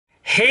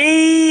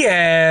Hey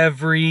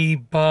everybody!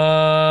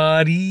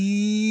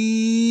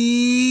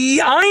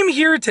 I'm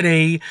here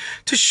today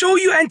to show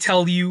you and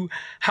tell you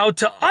how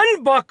to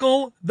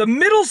unbuckle the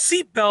middle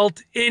seat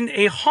belt in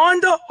a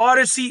Honda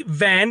Odyssey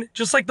van,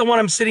 just like the one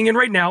I'm sitting in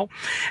right now.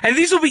 And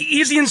these will be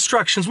easy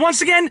instructions.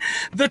 Once again,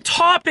 the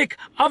topic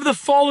of the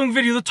following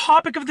video, the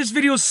topic of this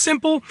video is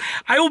simple.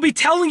 I will be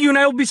telling you, and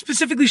I will be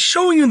specifically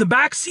showing you in the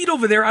back seat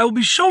over there, I will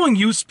be showing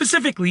you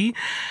specifically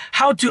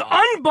how to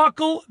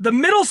unbuckle the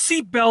middle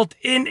seat belt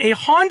in a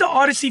Honda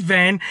Odyssey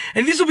van.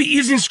 And these will be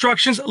easy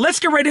instructions. Let's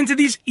get right into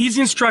these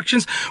easy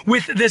instructions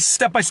with this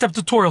step-by-step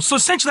tutorial. So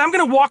essentially, I'm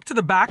going to walk to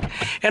the back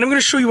and I'm going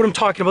to show you what I'm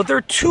talking about. There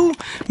are two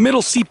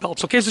middle seat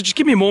belts, okay? So just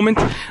give me a moment.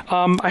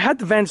 I had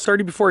the van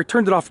started before. I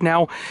turned it off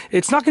now.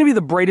 It's not going to be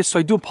the brightest, so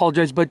I do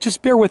apologize, but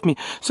just bear with me.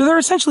 So there are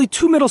essentially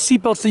two middle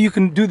seat belts that you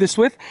can do this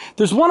with.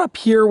 There's one up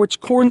here,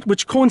 which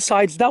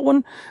coincides, that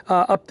one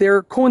up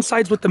there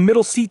coincides with the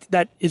middle seat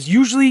that is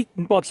usually,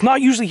 well, it's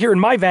not usually here in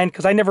my van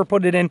because I never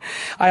put it in.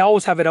 I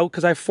always have it out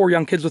because I have 4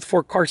 young kids with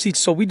 4 car seats,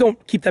 so we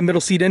don't keep that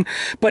middle seat in.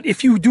 But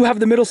if you do have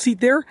the middle seat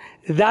there,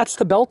 that's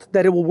the belt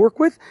that it will work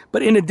with.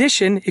 But in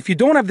addition, if you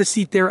don't have the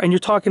seat there and you're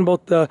talking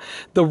about the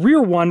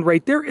rear one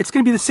right there, it's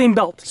going to be the same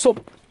belt. So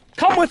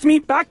come with me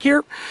back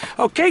here.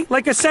 Okay,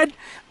 like I said,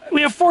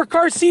 we have 4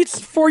 car seats,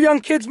 4 young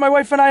kids. My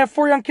wife and I have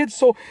 4 young kids,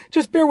 so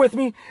just bear with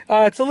me.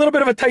 It's a little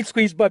bit of a tight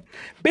squeeze, but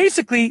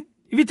basically,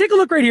 if you take a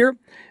look right here,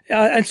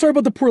 and sorry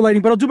about the poor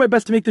lighting, but I'll do my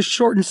best to make this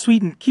short and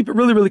sweet and keep it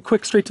really, really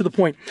quick, straight to the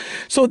point.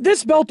 So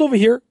this belt over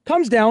here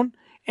comes down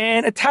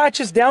and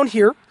attaches down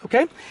here,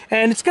 okay?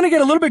 And it's going to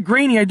get a little bit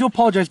grainy, I do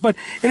apologize, but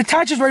it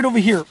attaches right over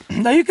here.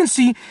 Now you can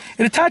see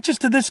it attaches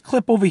to this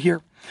clip over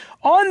here.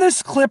 On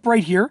this clip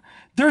right here,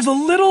 there's a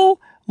little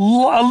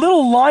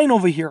line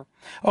over here.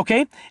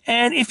 Okay,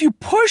 and if you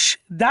push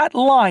that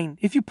line,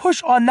 if you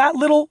push on that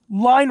little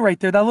line right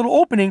there, that little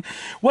opening,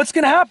 what's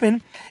going to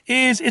happen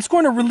is it's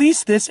going to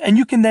release this, and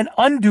you can then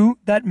undo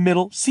that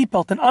middle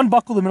seatbelt and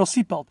unbuckle the middle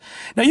seatbelt.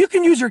 Now you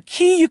can use your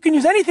key, you can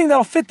use anything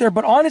that'll fit there,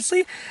 but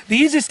honestly, the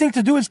easiest thing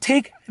to do is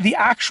take the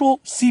actual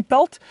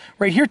seatbelt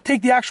right here,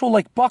 take the actual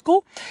like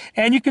buckle,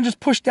 and you can just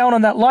push down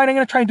on that line. I'm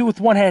going to try and do it with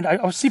one hand.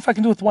 I'll see if I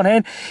can do it with one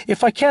hand.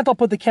 If I can't, I'll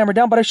put the camera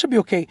down, but I should be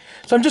okay.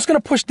 So I'm just going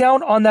to push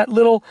down on that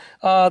little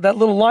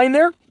line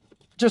there.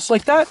 Just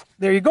like that.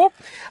 There you go.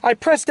 I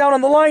press down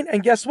on the line,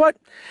 and guess what?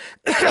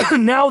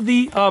 now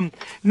the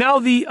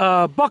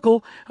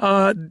buckle,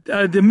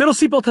 the middle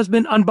seatbelt has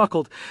been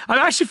unbuckled. I'm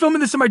actually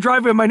filming this in my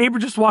driveway. My neighbor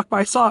just walked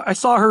by. I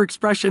saw her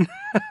expression.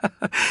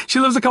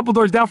 She lives a couple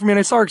doors down from me, and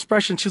I saw her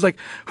expression. She's like,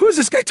 "Who's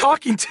this guy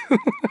talking to?"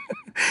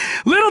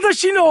 Little does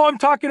she know I'm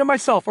talking to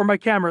myself, or my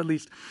camera at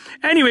least.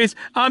 Anyways,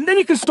 then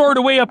you can store it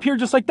away up here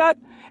just like that.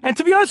 And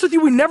to be honest with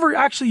you, we never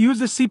actually use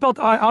this seatbelt.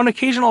 On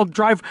occasion, I'll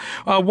drive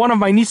one of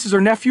my nieces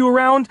or nephew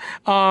around,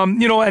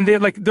 you know, and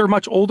they're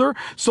much older,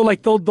 so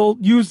like they'll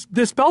use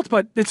this belt,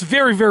 but it's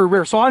very, very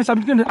rare. So honestly,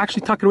 I'm going to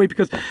actually tuck it away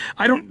because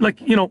I don't I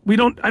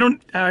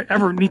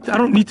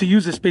don't need to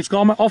use this basically.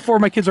 All 4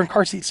 of my kids are in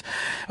car seats.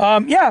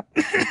 Yeah,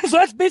 so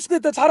that's basically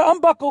that's how to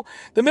unbuckle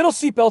the middle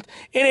seatbelt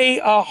in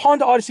a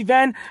Honda Odyssey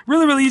van.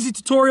 Really, really easy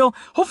tutorial.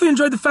 Hopefully, you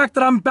enjoyed the fact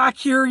that I'm back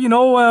here, you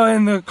know,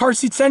 in the car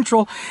seat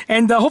central,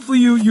 and hopefully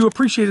you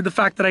appreciate the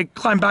fact that I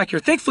climbed back here.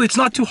 Thankfully, it's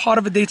not too hot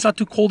of a day. It's not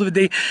too cold of a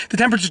day. The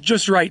temperature's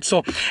just right.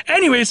 So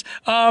anyways,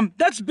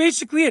 that's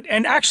basically it.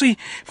 And actually,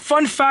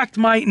 fun fact,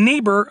 my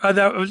neighbor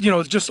that, you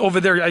know, just over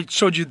there, I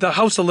showed you the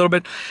house a little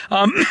bit,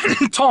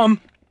 Tom,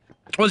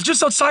 was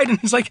just outside, and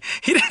he's like,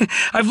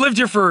 I've lived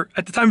here for,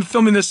 at the time of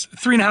filming this,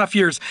 3.5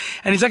 years.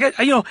 And he's like,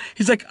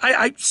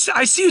 I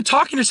see you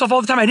talking to yourself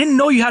all the time. I didn't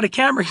know you had a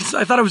camera.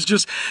 I thought I was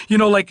just, you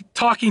know, like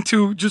talking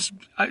to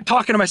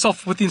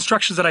myself with the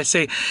instructions that I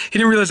say. He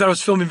didn't realize that I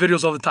was filming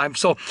videos all the time.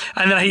 So,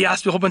 and then he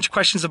asked me a whole bunch of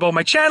questions about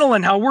my channel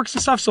and how it works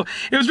and stuff. So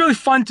it was really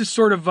fun to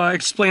sort of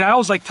explain. I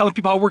always like telling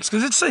people how it works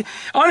because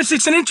honestly,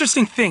 it's an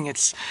interesting thing.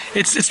 It's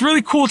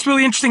really cool. It's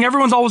really interesting.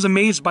 Everyone's always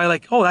amazed by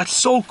like, oh, that's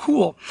so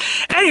cool.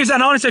 Anyways,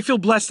 and honestly, I feel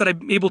blessed that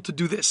I'm able to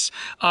do this.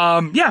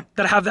 Yeah,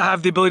 that I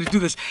have the ability to do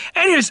this.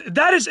 Anyways,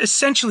 that is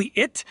essentially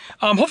it.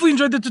 Hopefully you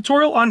enjoyed the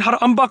tutorial on how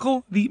to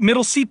unbuckle the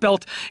middle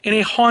seatbelt in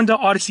a Honda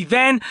Odyssey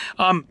van.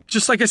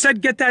 Just like I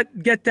said, get that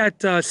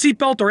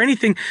seatbelt or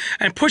anything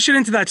and push it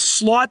into that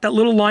slot, that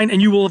little line,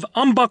 and you will have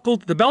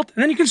unbuckled the belt,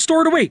 and then you can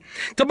store it away.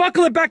 To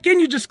buckle it back in,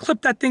 you just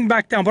clip that thing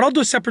back down, but I'll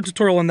do a separate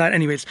tutorial on that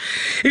anyways.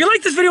 If you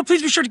like this video,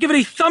 please be sure to give it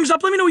a thumbs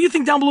up. Let me know what you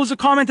think down below as a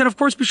comment, and of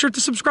course, be sure to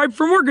subscribe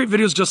for more great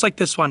videos just like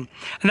this one.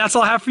 And that's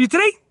all I have for you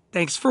today.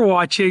 Thanks for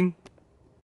watching.